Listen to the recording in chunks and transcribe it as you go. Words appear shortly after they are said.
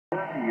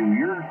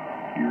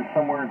you're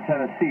somewhere in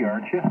Tennessee,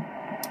 aren't you?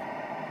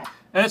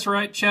 That's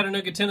right,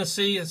 Chattanooga,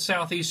 Tennessee, the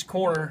southeast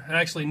corner,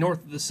 actually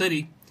north of the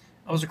city.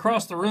 I was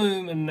across the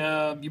room, and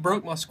you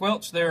broke my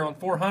squelch there on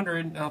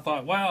 400, and I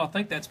thought, wow, I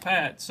think that's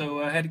Pat,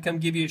 so I had to come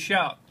give you a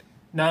shout.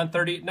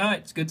 9:30 at night,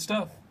 it's good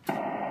stuff.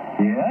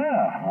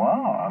 Yeah,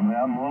 wow, I mean,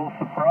 I'm a little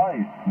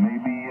surprised.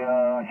 Maybe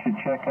I should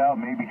check out,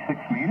 maybe 6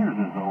 meters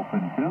is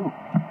open, too.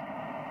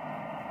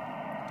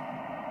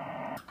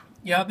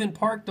 Yeah, I've been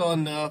parked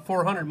on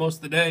 400 most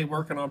of the day,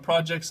 working on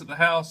projects at the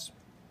house,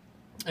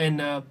 and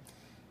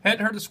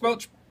hadn't heard the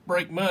squelch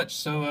break much,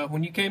 so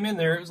when you came in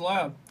there, it was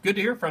loud. Good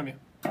to hear from you.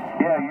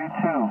 Yeah, you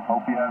too.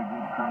 Hope you had a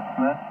good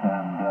Christmas,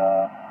 and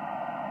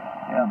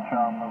yeah, I'm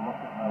trying to look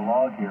at my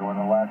log here when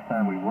the last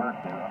time we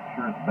worked there. I'm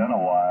sure it's been a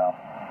while.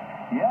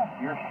 Yeah,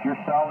 you're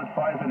solid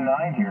 5 and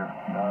 9 here.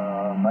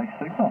 Nice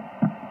signal.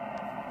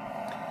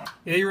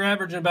 Yeah, you're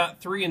averaging about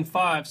 3 and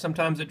 5.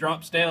 Sometimes it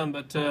drops down,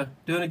 but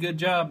doing a good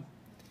job.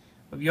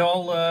 Of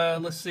y'all,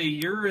 let's see,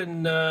 you're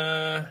in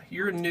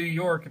New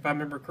York, if I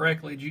remember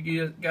correctly. Did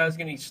you guys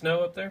get any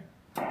snow up there?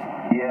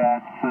 Yeah,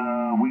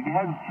 we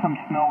had some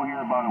snow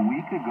here about a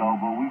week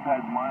ago, but we've had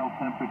mild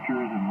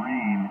temperatures and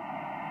rain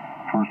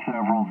for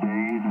several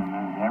days, and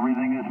then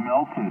everything is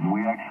melted.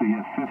 We actually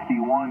hit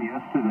 51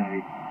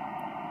 yesterday,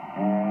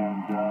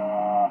 and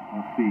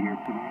let's see here,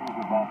 today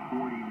was about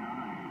 49.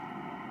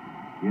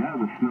 Yeah,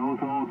 the snow's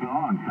all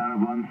gone, kind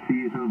of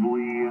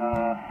unseasonably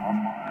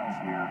mild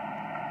here.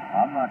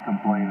 I'm not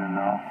complaining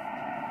though.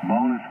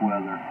 Bonus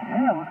weather.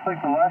 Yeah, it looks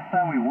like the last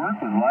time we worked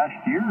was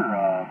last year,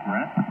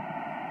 Brent.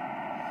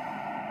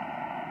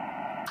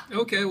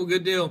 Okay, well,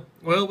 good deal.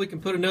 Well, we can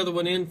put another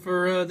one in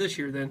for this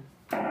year then.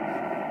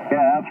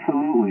 Yeah,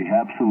 absolutely,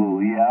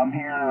 absolutely. Yeah, I'm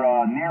here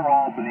near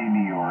Albany,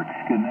 New York,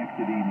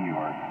 Schenectady, New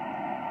York.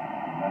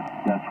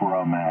 That's where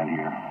I'm at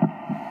here.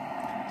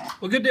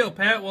 Well, good deal,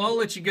 Pat. Well, I'll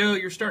let you go.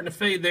 You're starting to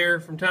fade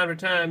there from time to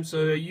time,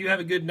 so you have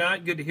a good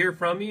night. Good to hear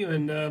from you,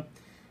 and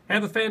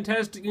have a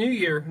fantastic new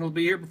year. It'll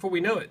be here before we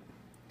know it.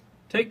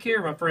 Take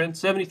care, my friend.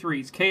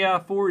 73's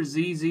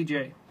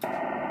KI4ZZJ.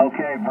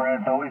 Okay,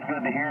 Brent. Always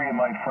good to hear you,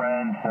 my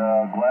friend.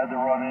 Glad to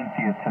run into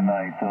you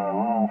tonight.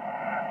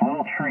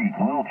 Little treat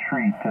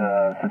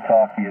to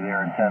talk to you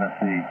there in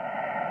Tennessee.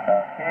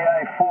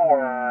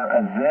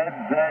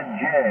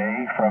 KI4ZZJ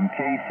from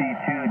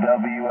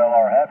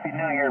KC2WLR. Happy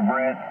New Year,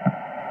 Brent.